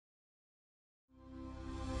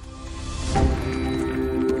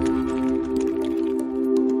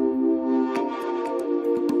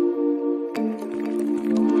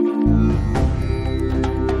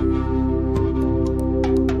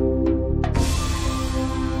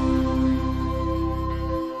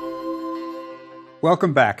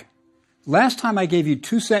Welcome back. Last time I gave you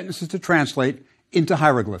two sentences to translate into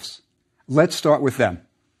hieroglyphs. Let's start with them.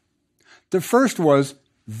 The first was,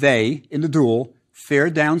 they, in the duel,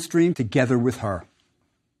 fared downstream together with her.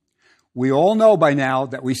 We all know by now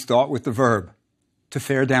that we start with the verb, to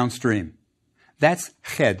fare downstream. That's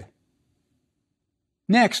ched.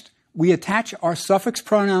 Next, we attach our suffix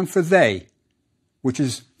pronoun for they, which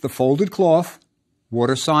is the folded cloth,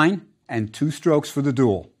 water sign, and two strokes for the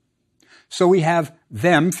duel. So we have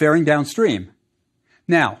them faring downstream.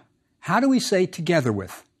 Now, how do we say together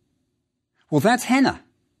with? Well, that's henna.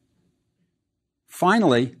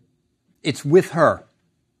 Finally, it's with her.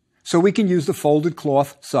 So we can use the folded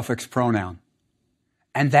cloth suffix pronoun.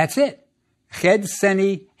 And that's it. Ched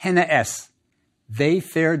seni henna es. They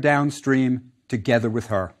fare downstream together with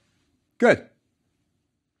her. Good.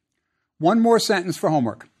 One more sentence for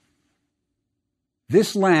homework.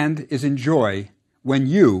 This land is in joy when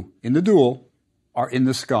you, in the duel, are in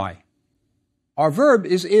the sky. Our verb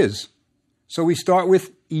is, so we start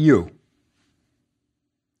with you.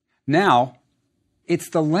 Now, it's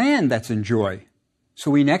the land that's in joy,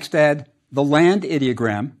 so we next add the land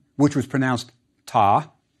ideogram, which was pronounced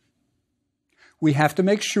ta. We have to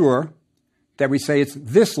make sure that we say it's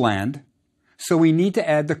this land, so we need to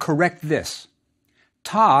add the correct this.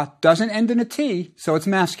 Ta doesn't end in a T, so it's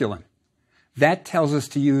masculine. That tells us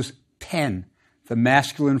to use pen, the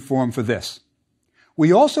masculine form for this.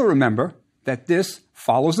 We also remember that this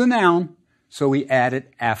follows the noun, so we add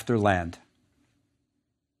it after land.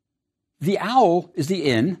 The owl is the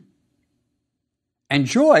in, and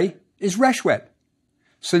joy is reshwet.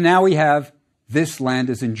 So now we have this land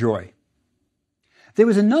is in joy. There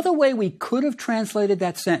was another way we could have translated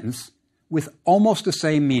that sentence with almost the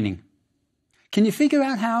same meaning. Can you figure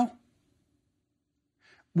out how?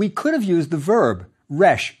 We could have used the verb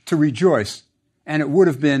resh, to rejoice, and it would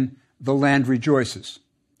have been the land rejoices.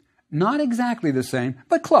 Not exactly the same,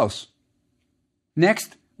 but close.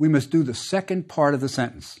 Next, we must do the second part of the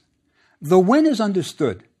sentence. The when is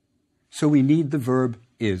understood, so we need the verb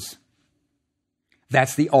is.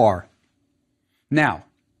 That's the are. Now,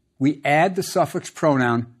 we add the suffix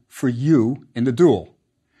pronoun for you in the duel,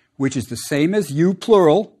 which is the same as you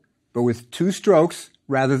plural, but with two strokes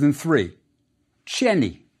rather than three.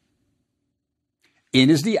 Cheni. In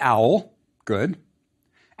is the owl, good.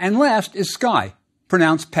 And last is sky,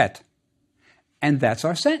 pronounced pet. And that's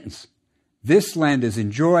our sentence. This land is in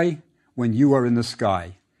joy when you are in the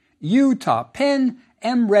sky. You ta pen,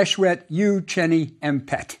 em reshwet, you cheni, em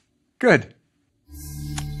pet. Good.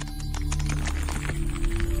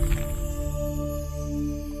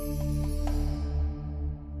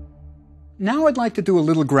 Now I'd like to do a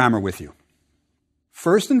little grammar with you.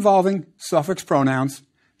 First involving suffix pronouns,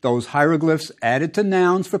 those hieroglyphs added to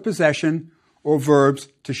nouns for possession or verbs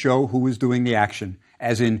to show who is doing the action,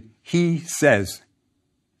 as in he says.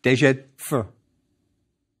 Dejet f.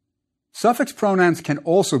 Suffix pronouns can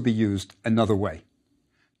also be used another way,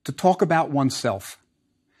 to talk about oneself.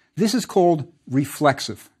 This is called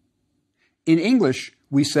reflexive. In English,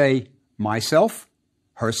 we say myself,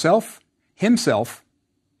 herself, himself,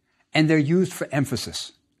 and they're used for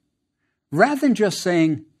emphasis. Rather than just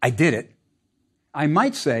saying, I did it, I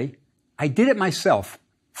might say, I did it myself,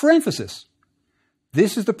 for emphasis.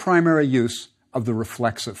 This is the primary use of the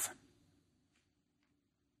reflexive.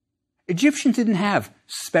 Egyptians didn't have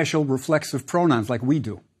special reflexive pronouns like we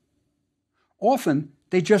do. Often,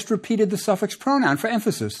 they just repeated the suffix pronoun for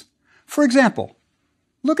emphasis. For example,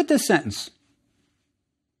 look at this sentence.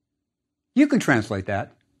 You can translate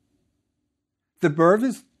that. The verb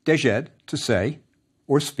is dejed, to say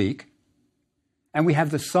or speak, and we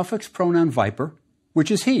have the suffix pronoun viper,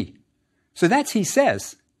 which is he. So that's he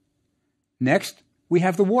says. Next, we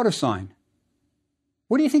have the water sign.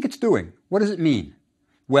 What do you think it's doing? What does it mean?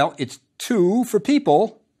 Well, it's to for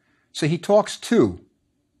people, so he talks to.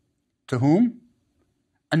 To whom?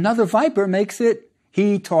 Another viper makes it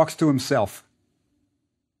he talks to himself.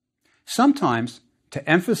 Sometimes, to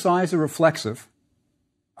emphasize a reflexive,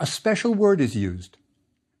 a special word is used.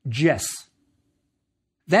 Jess.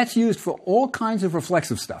 That's used for all kinds of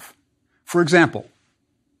reflexive stuff. For example,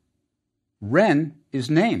 Ren is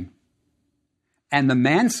name, and the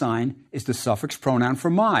man sign is the suffix pronoun for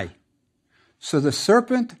my. So the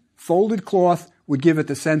serpent folded cloth would give it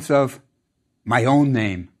the sense of my own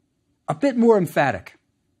name, a bit more emphatic.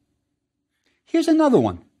 Here's another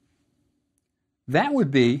one. That would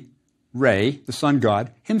be Re, the sun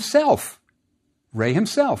god, himself. Re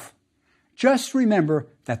himself. Just remember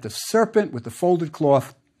that the serpent with the folded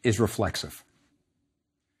cloth is reflexive.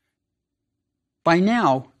 By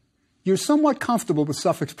now, you're somewhat comfortable with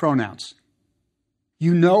suffix pronouns.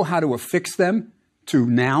 You know how to affix them to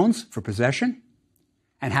nouns for possession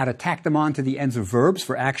and how to tack them on to the ends of verbs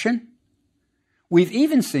for action. We've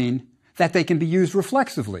even seen that they can be used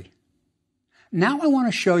reflexively. Now I want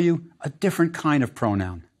to show you a different kind of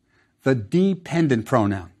pronoun, the dependent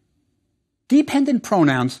pronoun. Dependent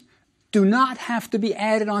pronouns do not have to be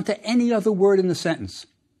added onto any other word in the sentence.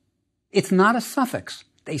 It's not a suffix.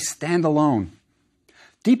 They stand alone.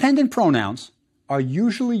 Dependent pronouns are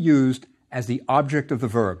usually used as the object of the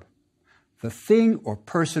verb, the thing or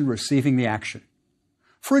person receiving the action.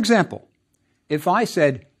 For example, if I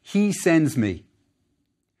said, he sends me,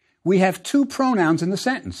 we have two pronouns in the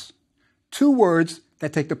sentence, two words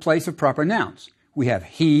that take the place of proper nouns. We have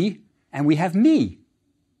he and we have me.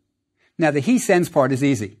 Now, the he sends part is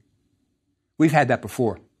easy. We've had that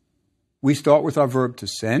before. We start with our verb to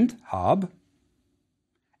send, hab,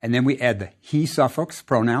 and then we add the he suffix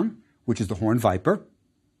pronoun, which is the horned viper,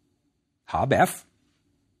 hab-f.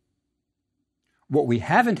 What we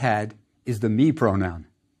haven't had is the me pronoun.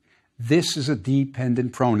 This is a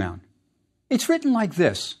dependent pronoun. It's written like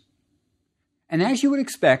this. And as you would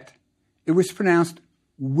expect, it was pronounced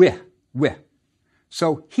wih.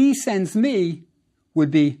 So he sends me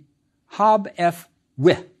would be hab-f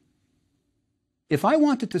wih. If I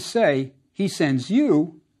wanted to say he sends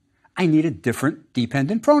you, I need a different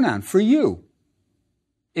dependent pronoun for you.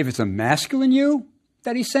 If it's a masculine you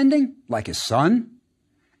that he's sending, like his son,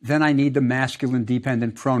 then I need the masculine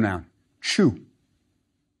dependent pronoun, chu.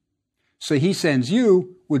 So he sends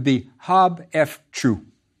you would be hab-f chu.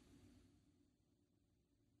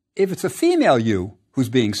 If it's a female you who's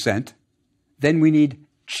being sent, then we need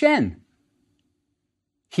chen.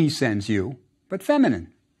 He sends you, but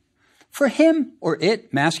feminine. For him or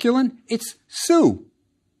it, masculine, it's su.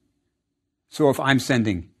 So if I'm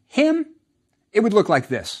sending him, it would look like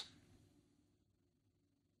this.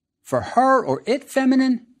 For her or it,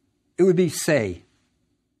 feminine, it would be say.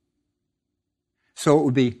 So it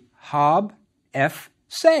would be hab-f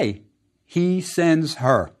say. He sends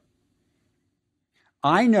her.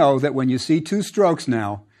 I know that when you see two strokes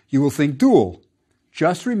now, you will think dual.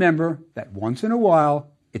 Just remember that once in a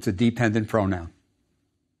while, it's a dependent pronoun.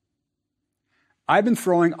 I've been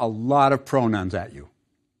throwing a lot of pronouns at you.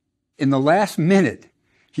 In the last minute,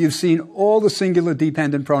 you've seen all the singular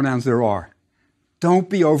dependent pronouns there are. Don't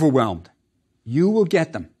be overwhelmed. You will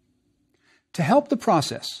get them. To help the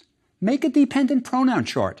process, make a dependent pronoun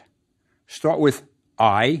chart. Start with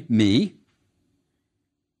I, me.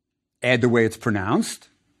 Add the way it's pronounced.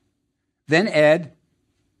 Then add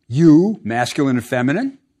you, masculine and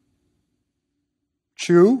feminine.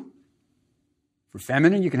 Chu. For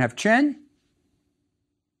feminine, you can have chen.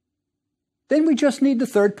 Then we just need the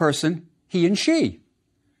third person, he and she.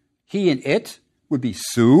 He and it would be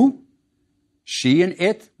su. She and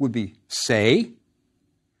it would be say.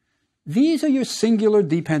 These are your singular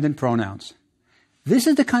dependent pronouns. This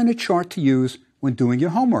is the kind of chart to use when doing your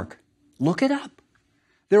homework. Look it up.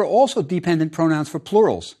 There are also dependent pronouns for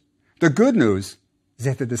plurals. The good news is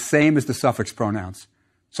that they're the same as the suffix pronouns.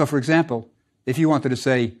 So, for example, if you wanted to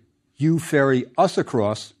say, you ferry us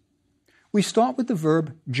across, we start with the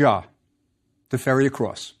verb ja, to ferry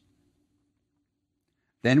across.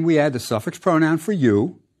 Then we add the suffix pronoun for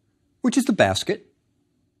you, which is the basket.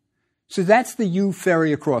 So that's the you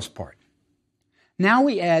ferry across part. Now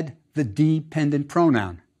we add the dependent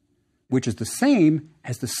pronoun, which is the same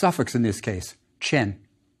as the suffix in this case, chen.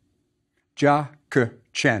 Ja, ke,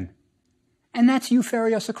 chen. And that's you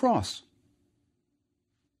ferry us across.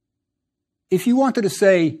 If you wanted to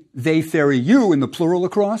say they ferry you in the plural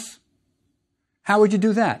across, how would you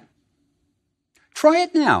do that? Try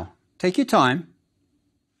it now. Take your time.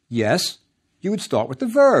 Yes, you would start with the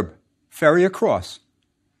verb, ferry across.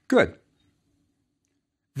 Good.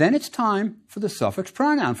 Then it's time for the suffix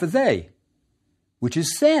pronoun for they, which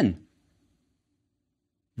is sen.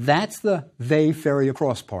 That's the they ferry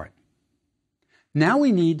across part. Now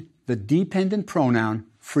we need the dependent pronoun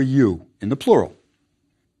for you in the plural.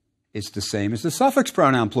 It's the same as the suffix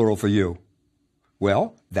pronoun plural for you.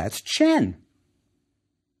 Well, that's chen.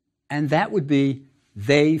 And that would be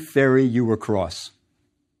they ferry you across.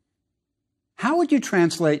 How would you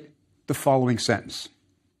translate the following sentence?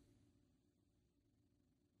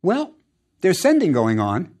 Well, there's sending going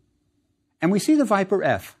on, and we see the viper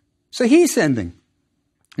F. So he's sending.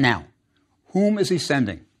 Now, whom is he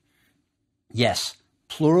sending? Yes,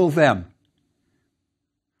 plural them.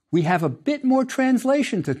 We have a bit more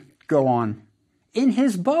translation to go on. In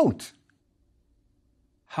his boat.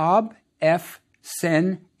 Hab, F,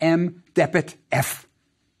 sen, em, depet, F.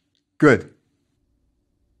 Good.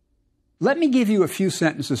 Let me give you a few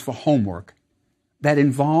sentences for homework that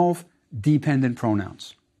involve dependent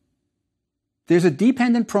pronouns. There's a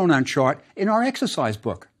dependent pronoun chart in our exercise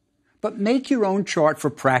book, but make your own chart for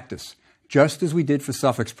practice, just as we did for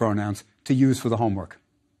suffix pronouns to use for the homework.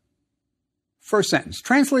 First sentence,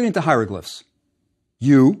 translate into hieroglyphs.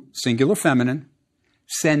 You, singular feminine,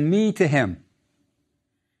 send me to him.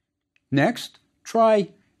 Next, try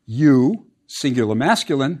you, singular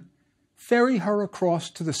masculine, ferry her across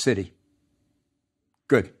to the city.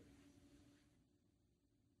 Good.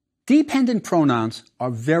 Dependent pronouns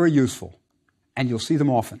are very useful, and you'll see them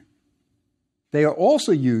often. They are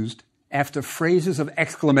also used after phrases of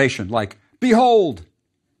exclamation, like behold,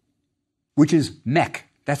 which is mek.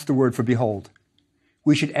 That's the word for behold.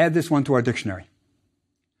 We should add this one to our dictionary.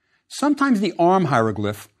 Sometimes the arm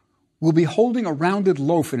hieroglyph will be holding a rounded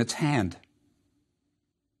loaf in its hand.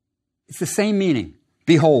 It's the same meaning,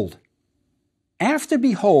 behold. After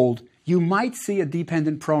behold, you might see a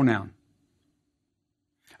dependent pronoun.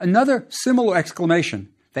 Another similar exclamation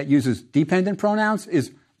that uses dependent pronouns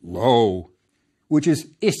is lo, which is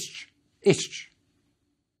ish, ish.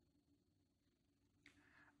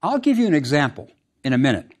 I'll give you an example in a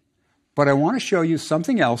minute, but I want to show you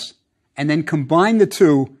something else and then combine the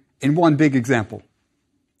two in one big example.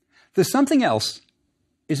 The something else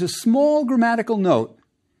is a small grammatical note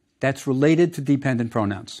that's related to dependent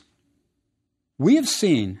pronouns. We have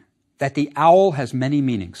seen that the owl has many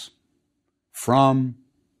meanings. From,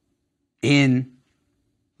 in.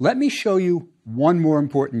 Let me show you one more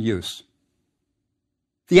important use.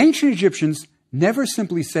 The ancient Egyptians never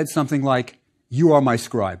simply said something like, you are my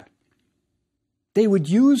scribe. They would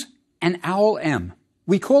use an owl M.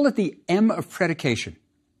 We call it the M of predication,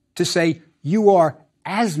 to say, you are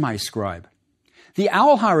as my scribe. The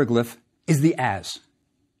owl hieroglyph is the as.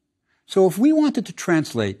 So if we wanted to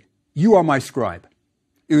translate, you are my scribe,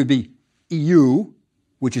 it would be you,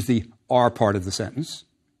 which is the are part of the sentence.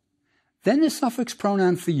 Then the suffix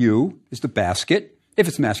pronoun for you is the basket, if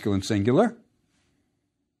it's masculine singular.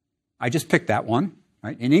 I just picked that one.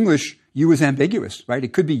 Right? In English, you is ambiguous. Right?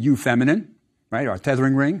 It could be you feminine, right, our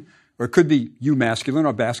tethering ring, or it could be you masculine,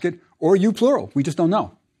 our basket, or you plural. We just don't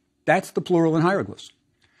know. That's the plural in hieroglyphs.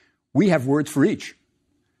 We have words for each.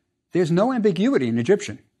 There's no ambiguity in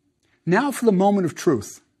Egyptian. Now for the moment of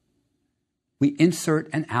truth. We insert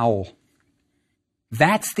an owl.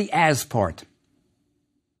 That's the as part.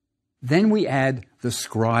 Then we add the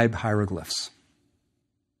scribe hieroglyphs.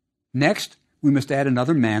 Next, we must add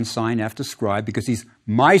another man sign after scribe because he's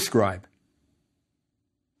my scribe.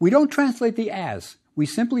 We don't translate the as. We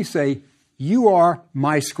simply say, you are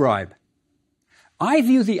my scribe. I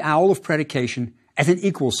view the owl of predication as an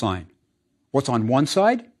equal sign. What's on one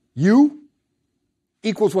side, you,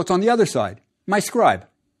 equals what's on the other side, my scribe.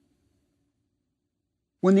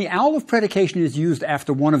 When the owl of predication is used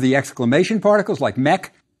after one of the exclamation particles like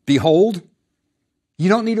mek, behold, you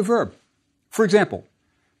don't need a verb. For example,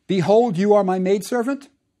 behold, you are my maidservant.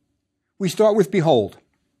 We start with behold.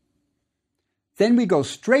 Then we go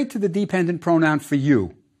straight to the dependent pronoun for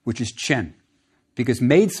you, which is chen, because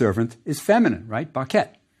maidservant is feminine, right? Baket.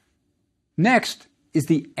 Next is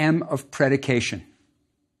the M of predication.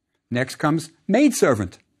 Next comes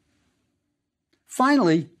maidservant.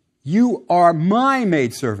 Finally, you are my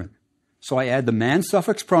maidservant. So I add the man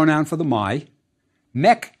suffix pronoun for the my,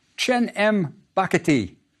 mek chen em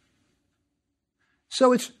baketi.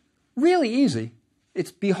 So it's really easy.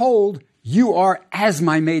 It's behold, you are as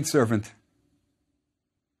my maidservant.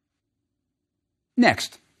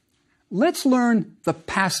 Next, let's learn the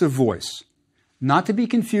passive voice, not to be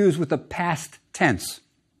confused with the past tense.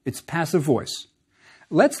 It's passive voice.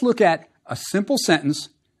 Let's look at a simple sentence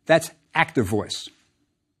that's active voice.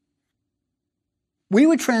 We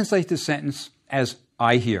would translate this sentence as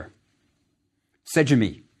I hear.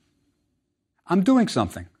 Sejami. I'm doing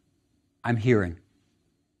something. I'm hearing.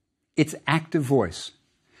 It's active voice.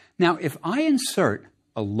 Now, if I insert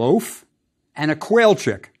a loaf and a quail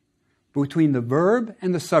chick between the verb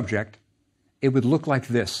and the subject, it would look like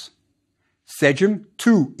this. Sejem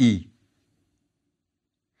tu e.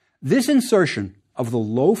 This insertion of the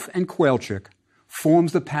loaf and quail chick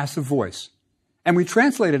forms the passive voice, and we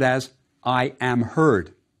translate it as I am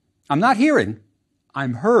heard. I'm not hearing,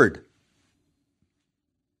 I'm heard.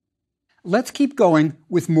 Let's keep going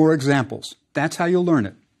with more examples. That's how you'll learn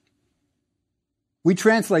it. We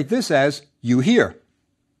translate this as you hear.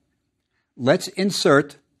 Let's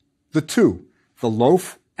insert the two, the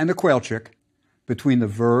loaf and the quail chick, between the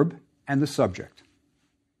verb and the subject.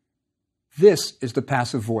 This is the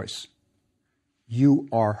passive voice. You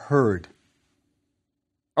are heard.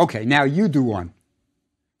 Okay, now you do one.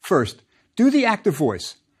 First, do the active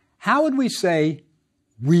voice. How would we say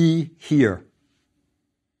we hear?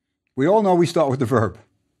 We all know we start with the verb.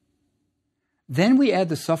 Then we add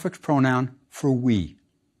the suffix pronoun for we,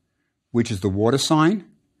 which is the water sign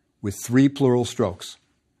with 3 plural strokes.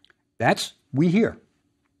 That's we hear.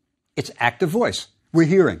 It's active voice. We're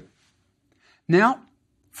hearing. Now,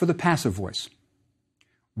 for the passive voice.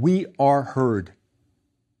 We are heard.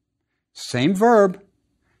 Same verb,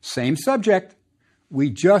 same subject.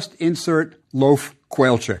 We just insert loaf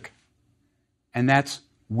quail chick. And that's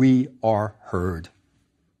we are heard.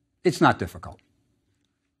 It's not difficult.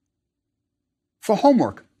 For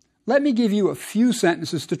homework, let me give you a few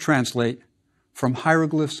sentences to translate from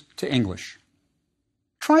hieroglyphs to English.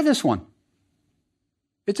 Try this one.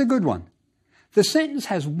 It's a good one. The sentence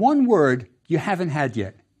has one word you haven't had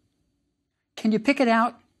yet. Can you pick it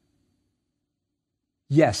out?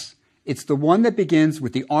 Yes, it's the one that begins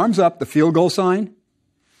with the arms up, the field goal sign,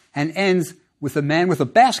 and ends with a man with a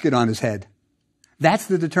basket on his head. That's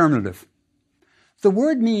the determinative. The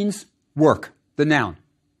word means work, the noun,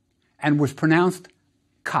 and was pronounced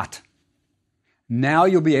kat. Now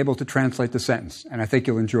you'll be able to translate the sentence, and I think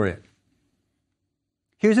you'll enjoy it.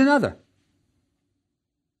 Here's another.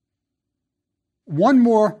 One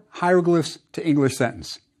more hieroglyphs to English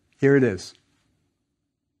sentence. Here it is.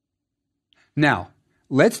 Now,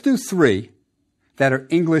 let's do 3 that are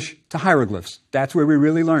English to hieroglyphs. That's where we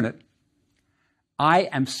really learn it. I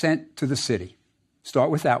am sent to the city.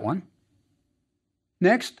 Start with that one.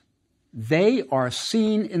 Next, they are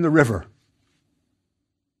seen in the river.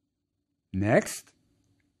 Next,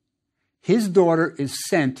 his daughter is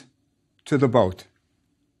sent to the boat.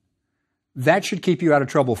 That should keep you out of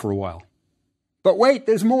trouble for a while. But wait,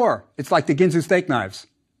 there's more. It's like the Ginsu steak knives.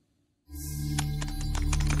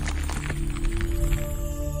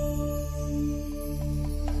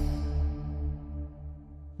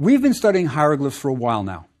 We've been studying hieroglyphs for a while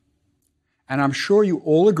now, and I'm sure you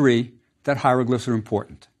all agree that hieroglyphs are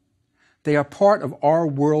important. They are part of our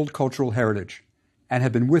world cultural heritage and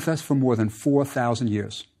have been with us for more than 4,000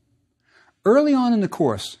 years. Early on in the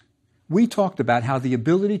course, we talked about how the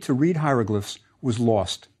ability to read hieroglyphs was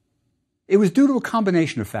lost. It was due to a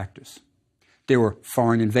combination of factors. There were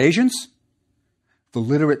foreign invasions, the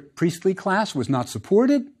literate priestly class was not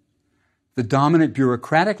supported, the dominant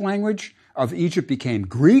bureaucratic language of Egypt became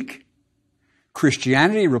Greek,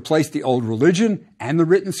 Christianity replaced the old religion and the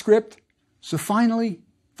written script, so finally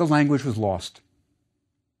the language was lost.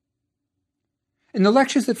 In the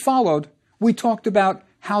lectures that followed, we talked about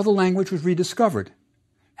how the language was rediscovered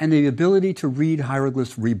and the ability to read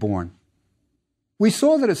hieroglyphs reborn. We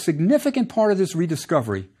saw that a significant part of this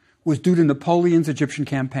rediscovery was due to Napoleon's Egyptian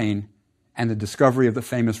campaign and the discovery of the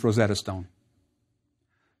famous Rosetta Stone.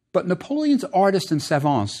 But Napoleon's artists and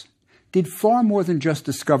savants did far more than just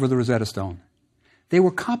discover the Rosetta Stone. They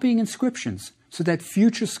were copying inscriptions so that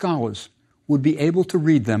future scholars would be able to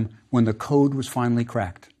read them when the code was finally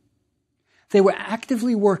cracked. They were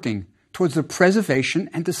actively working towards the preservation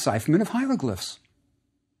and decipherment of hieroglyphs.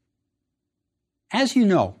 As you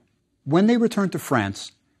know, when they returned to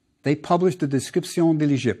France, they published the Description de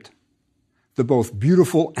l'Égypte, the both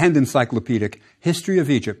beautiful and encyclopedic history of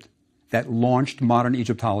Egypt that launched modern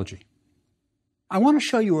Egyptology. I want to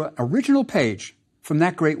show you an original page from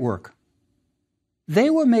that great work. They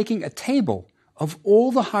were making a table of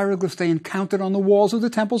all the hieroglyphs they encountered on the walls of the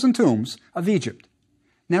temples and tombs of Egypt.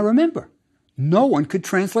 Now remember, no one could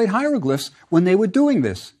translate hieroglyphs when they were doing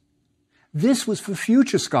this. This was for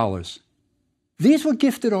future scholars. These were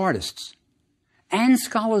gifted artists and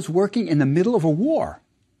scholars working in the middle of a war,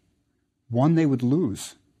 one they would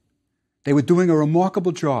lose. They were doing a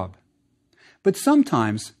remarkable job. But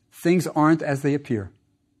sometimes things aren't as they appear.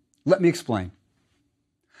 Let me explain.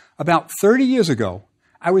 About 30 years ago,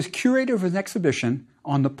 I was curator of an exhibition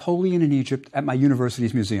on Napoleon in Egypt at my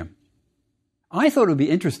university's museum. I thought it would be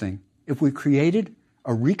interesting if we created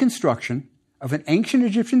a reconstruction of an ancient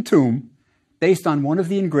Egyptian tomb based on one of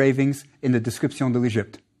the engravings in the Description de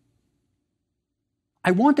l'Égypte.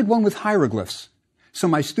 I wanted one with hieroglyphs, so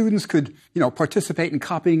my students could, participate in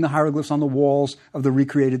copying the hieroglyphs on the walls of the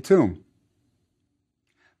recreated tomb.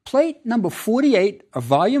 Plate number 48 of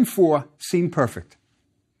volume 4 seemed perfect.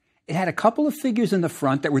 It had a couple of figures in the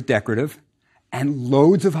front that were decorative and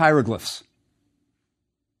loads of hieroglyphs.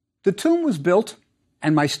 The tomb was built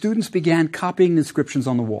and my students began copying the inscriptions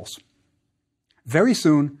on the walls. Very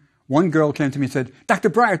soon, one girl came to me and said, Dr.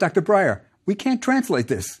 Breyer, we can't translate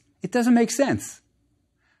this. It doesn't make sense.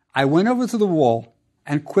 I went over to the wall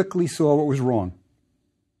and quickly saw what was wrong.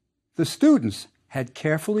 The students had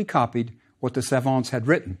carefully copied what the savants had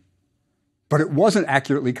written, but it wasn't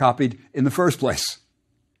accurately copied in the first place.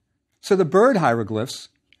 So the bird hieroglyphs,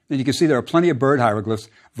 and you can see there are plenty of bird hieroglyphs,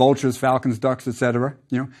 vultures, falcons, ducks, etc.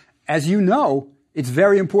 As you know, it's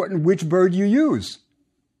very important which bird you use.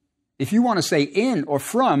 If you want to say in or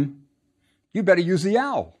from, you better use the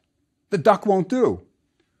owl. The duck won't do.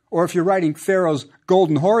 Or if you're writing Pharaoh's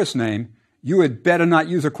golden Horus name, you had better not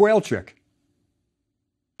use a quail chick.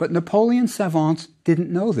 But Napoleon's savants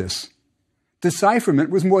didn't know this. Decipherment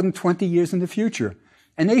was more than 20 years in the future,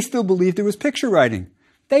 and they still believed it was picture writing.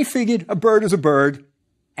 They figured a bird is a bird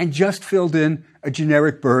and just filled in a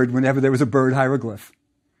generic bird whenever there was a bird hieroglyph.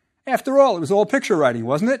 After all, it was all picture writing,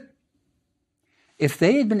 wasn't it? If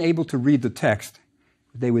they had been able to read the text,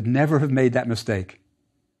 they would never have made that mistake.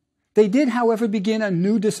 They did, however, begin a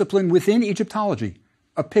new discipline within Egyptology,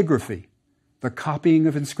 epigraphy, the copying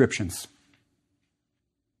of inscriptions.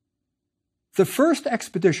 The first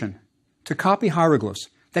expedition to copy hieroglyphs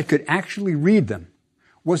that could actually read them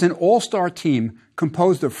was an all-star team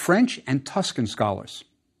composed of French and Tuscan scholars.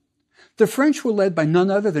 The French were led by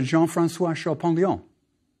none other than Jean-François Champollion.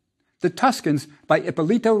 The Tuscans by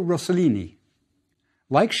Ippolito Rossellini.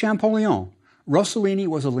 Like Champollion, Rossellini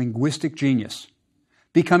was a linguistic genius,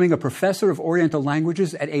 becoming a professor of Oriental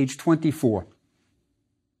languages at age 24.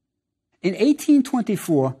 In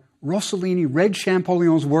 1824, Rossellini read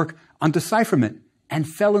Champollion's work on decipherment and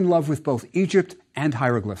fell in love with both Egypt and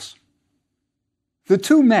hieroglyphs. The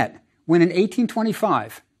two met when in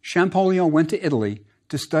 1825, Champollion went to Italy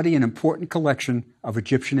to study an important collection of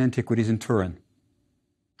Egyptian antiquities in Turin.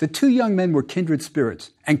 The two young men were kindred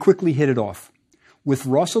spirits and quickly hit it off, with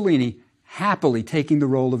Rossellini happily taking the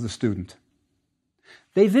role of the student.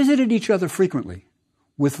 They visited each other frequently,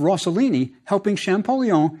 with Rossellini helping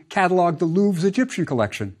Champollion catalog the Louvre's Egyptian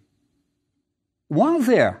collection. While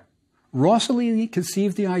there, Rossellini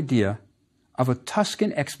conceived the idea of a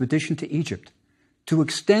Tuscan expedition to Egypt to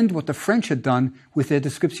extend what the French had done with their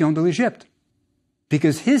Description de l'Egypte.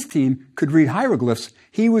 Because his team could read hieroglyphs,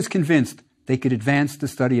 he was convinced they could advance the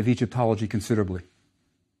study of Egyptology considerably.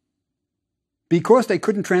 Because they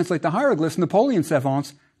couldn't translate the hieroglyphs, Napoleon's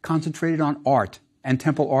savants concentrated on art and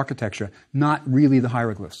temple architecture, not really the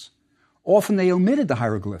hieroglyphs. Often they omitted the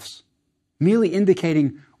hieroglyphs, merely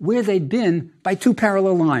indicating where they'd been by two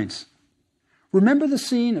parallel lines. Remember the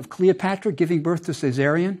scene of Cleopatra giving birth to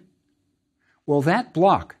Caesarion? Well, that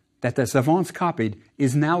block that the savants copied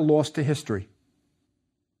is now lost to history.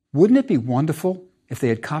 Wouldn't it be wonderful if they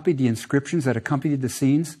had copied the inscriptions that accompanied the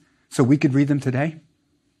scenes so we could read them today?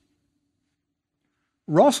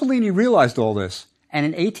 Rossellini realized all this, and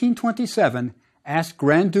in 1827 asked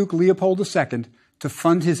Grand Duke Leopold II to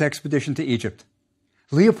fund his expedition to Egypt.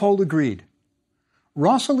 Leopold agreed.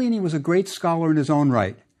 Rossellini was a great scholar in his own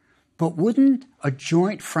right, but wouldn't a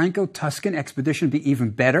joint Franco-Tuscan expedition be even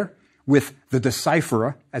better, with the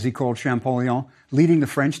decipherer, as he called Champollion, leading the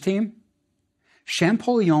French team?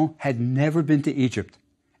 Champollion had never been to Egypt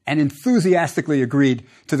and enthusiastically agreed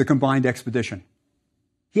to the combined expedition.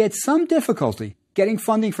 He had some difficulty getting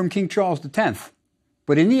funding from King Charles X,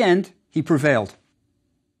 but in the end, he prevailed.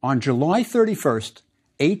 On July 31st,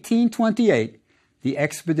 1828, the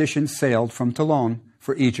expedition sailed from Toulon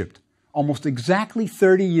for Egypt, almost exactly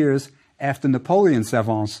 30 years after Napoleon's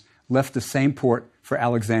savants left the same port for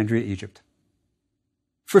Alexandria, Egypt.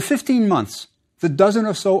 For 15 months, the dozen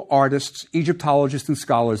or so artists, Egyptologists, and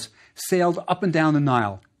scholars sailed up and down the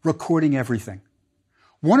Nile, recording everything.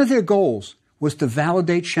 One of their goals was to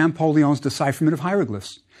validate Champollion's decipherment of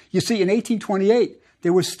hieroglyphs. You see, in 1828,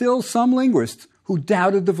 there were still some linguists who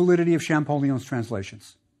doubted the validity of Champollion's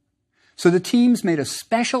translations. So the teams made a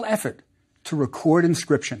special effort to record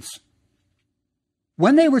inscriptions.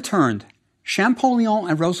 When they returned, Champollion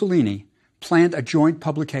and Rossellini planned a joint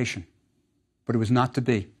publication, but it was not to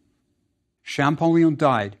be. Champollion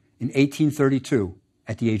died in 1832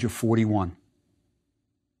 at the age of 41.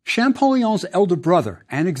 Champollion's elder brother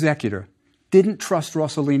and executor didn't trust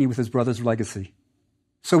Rossellini with his brother's legacy.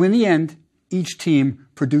 So in the end, each team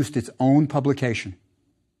produced its own publication.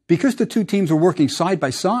 Because the two teams were working side by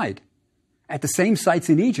side at the same sites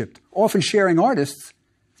in Egypt, often sharing artists,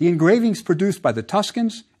 the engravings produced by the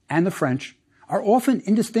Tuscans and the French are often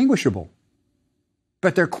indistinguishable.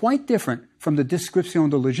 But they're quite different from the Description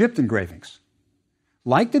de l'Egypte engravings.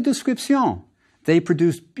 Like the Description, they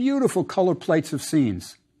produce beautiful color plates of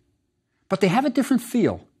scenes. But they have a different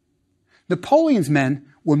feel. Napoleon's men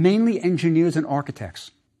were mainly engineers and architects.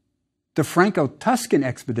 The Franco-Tuscan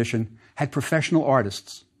expedition had professional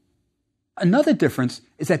artists. Another difference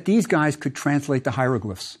is that these guys could translate the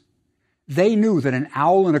hieroglyphs. They knew that an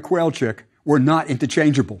owl and a quail chick were not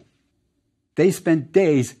interchangeable. They spent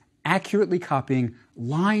days accurately copying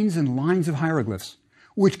lines and lines of hieroglyphs,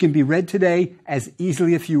 which can be read today as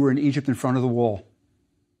easily if you were in Egypt in front of the wall.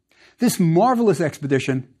 This marvelous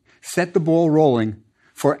expedition set the ball rolling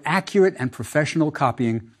for accurate and professional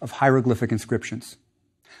copying of hieroglyphic inscriptions.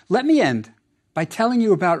 Let me end by telling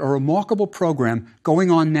you about a remarkable program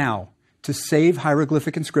going on now to save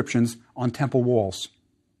hieroglyphic inscriptions on temple walls.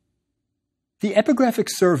 The Epigraphic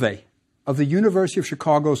Survey of the University of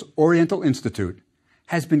Chicago's Oriental Institute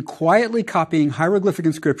has been quietly copying hieroglyphic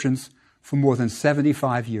inscriptions for more than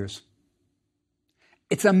 75 years.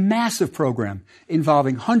 It's a massive program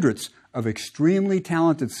involving hundreds of extremely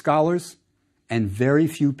talented scholars, and very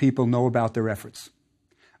few people know about their efforts.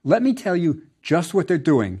 Let me tell you just what they're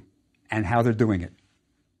doing and how they're doing it.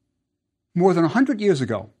 More than 100 years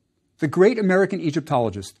ago, the great American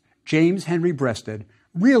Egyptologist James Henry Breasted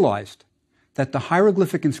realized that the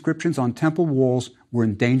hieroglyphic inscriptions on temple walls were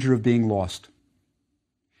in danger of being lost.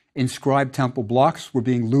 Inscribed temple blocks were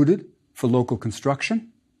being looted for local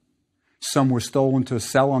construction. Some were stolen to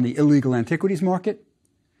sell on the illegal antiquities market,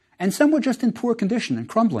 and some were just in poor condition and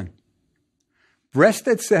crumbling.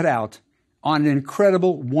 Breasted set out on an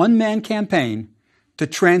incredible one-man campaign to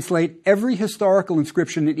translate every historical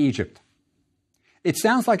inscription in Egypt. It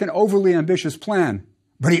sounds like an overly ambitious plan,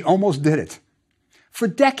 but he almost did it. For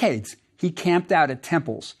decades, he camped out at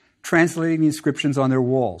temples, translating the inscriptions on their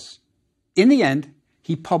walls. In the end,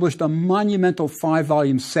 he published a monumental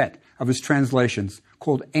 5-volume set of his translations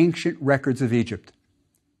called Ancient Records of Egypt.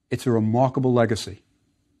 It's a remarkable legacy.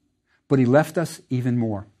 But he left us even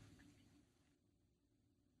more.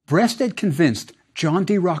 Breasted convinced John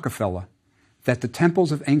D. Rockefeller that the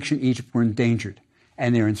temples of ancient Egypt were endangered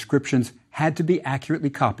and their inscriptions had to be accurately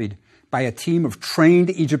copied by a team of trained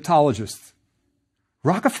Egyptologists.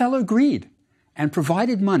 Rockefeller agreed and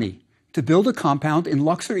provided money to build a compound in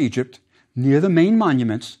Luxor, Egypt, near the main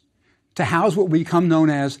monuments, to house what will become known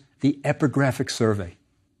as the Epigraphic Survey.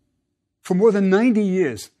 For more than 90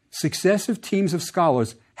 years, successive teams of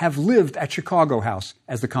scholars have lived at Chicago House,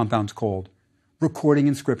 as the compound's called, recording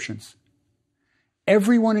inscriptions.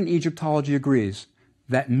 Everyone in Egyptology agrees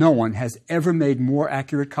that no one has ever made more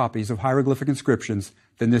accurate copies of hieroglyphic inscriptions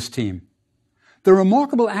than this team. The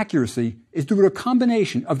remarkable accuracy is due to a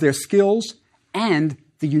combination of their skills and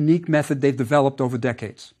the unique method they've developed over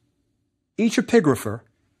decades. Each epigrapher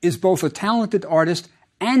is both a talented artist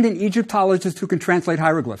and an Egyptologist who can translate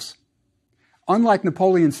hieroglyphs. Unlike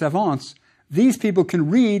Napoleon's savants, these people can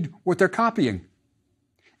read what they're copying.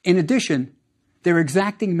 In addition, their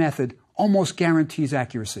exacting method almost guarantees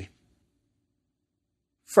accuracy.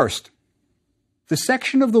 First, the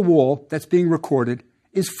section of the wall that's being recorded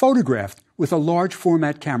is photographed with a large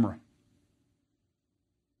format camera.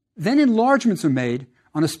 Then enlargements are made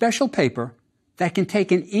on a special paper that can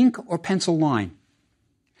take an ink or pencil line.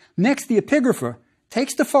 Next, the epigrapher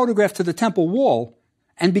takes the photograph to the temple wall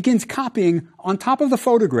and begins copying on top of the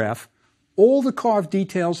photograph all the carved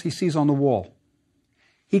details he sees on the wall.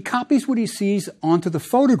 He copies what he sees onto the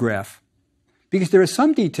photograph because there are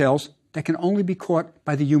some details that can only be caught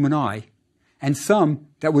by the human eye and some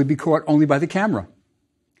that would be caught only by the camera.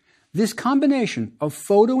 This combination of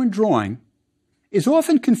photo and drawing is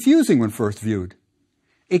often confusing when first viewed.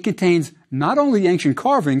 It contains not only ancient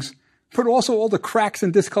carvings, but also all the cracks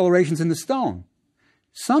and discolorations in the stone.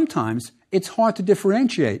 Sometimes it's hard to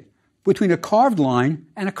differentiate between a carved line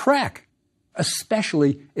and a crack,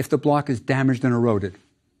 especially if the block is damaged and eroded.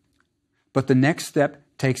 But the next step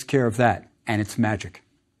takes care of that, and it's magic.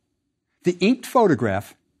 The inked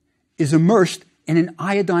photograph is immersed in an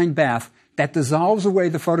iodine bath that dissolves away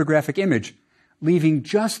the photographic image, leaving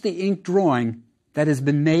just the ink drawing that has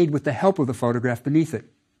been made with the help of the photograph beneath it.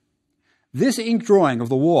 This ink drawing of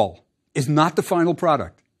the wall is not the final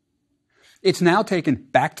product. It's now taken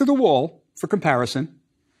back to the wall for comparison,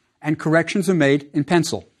 and corrections are made in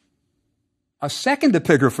pencil. A second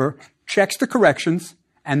epigrapher checks the corrections,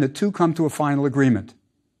 and the two come to a final agreement.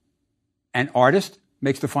 An artist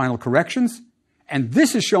makes the final corrections, and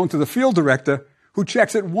this is shown to the field director, who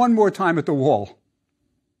checks it one more time at the wall.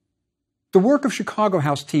 The work of Chicago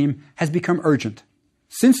House team has become urgent.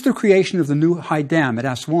 Since the creation of the new high dam at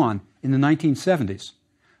Aswan in the 1970s,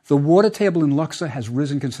 the water table in Luxor has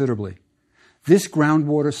risen considerably. This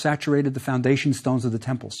groundwater saturated the foundation stones of the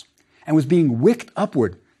temples and was being wicked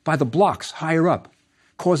upward by the blocks higher up,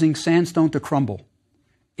 causing sandstone to crumble.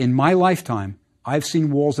 In my lifetime, I've seen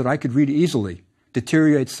walls that I could read easily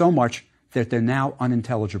deteriorate so much that they're now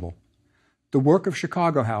unintelligible. The work of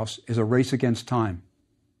Chicago House is a race against time.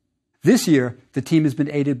 This year, the team has been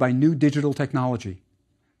aided by new digital technology.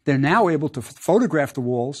 They're now able to photograph the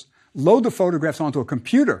walls, load the photographs onto a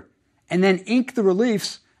computer, and then ink the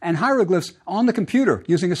reliefs and hieroglyphs on the computer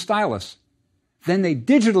using a stylus. Then they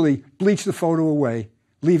digitally bleach the photo away,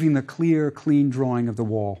 leaving the clear, clean drawing of the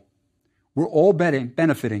wall. We're all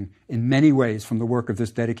benefiting in many ways from the work of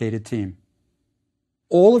this dedicated team.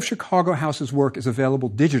 All of Chicago House's work is available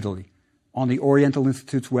digitally on the Oriental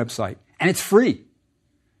Institute's website, and it's free.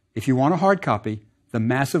 If you want a hard copy, the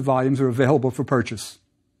massive volumes are available for purchase.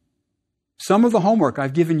 Some of the homework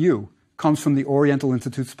I've given you comes from the Oriental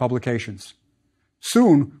Institute's publications.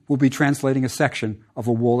 Soon, we'll be translating a section of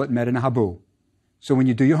A Wall at Medinet Habu. So when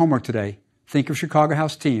you do your homework today, think of Chicago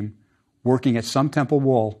House team working at some temple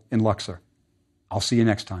wall in Luxor. I'll see you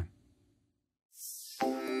next time.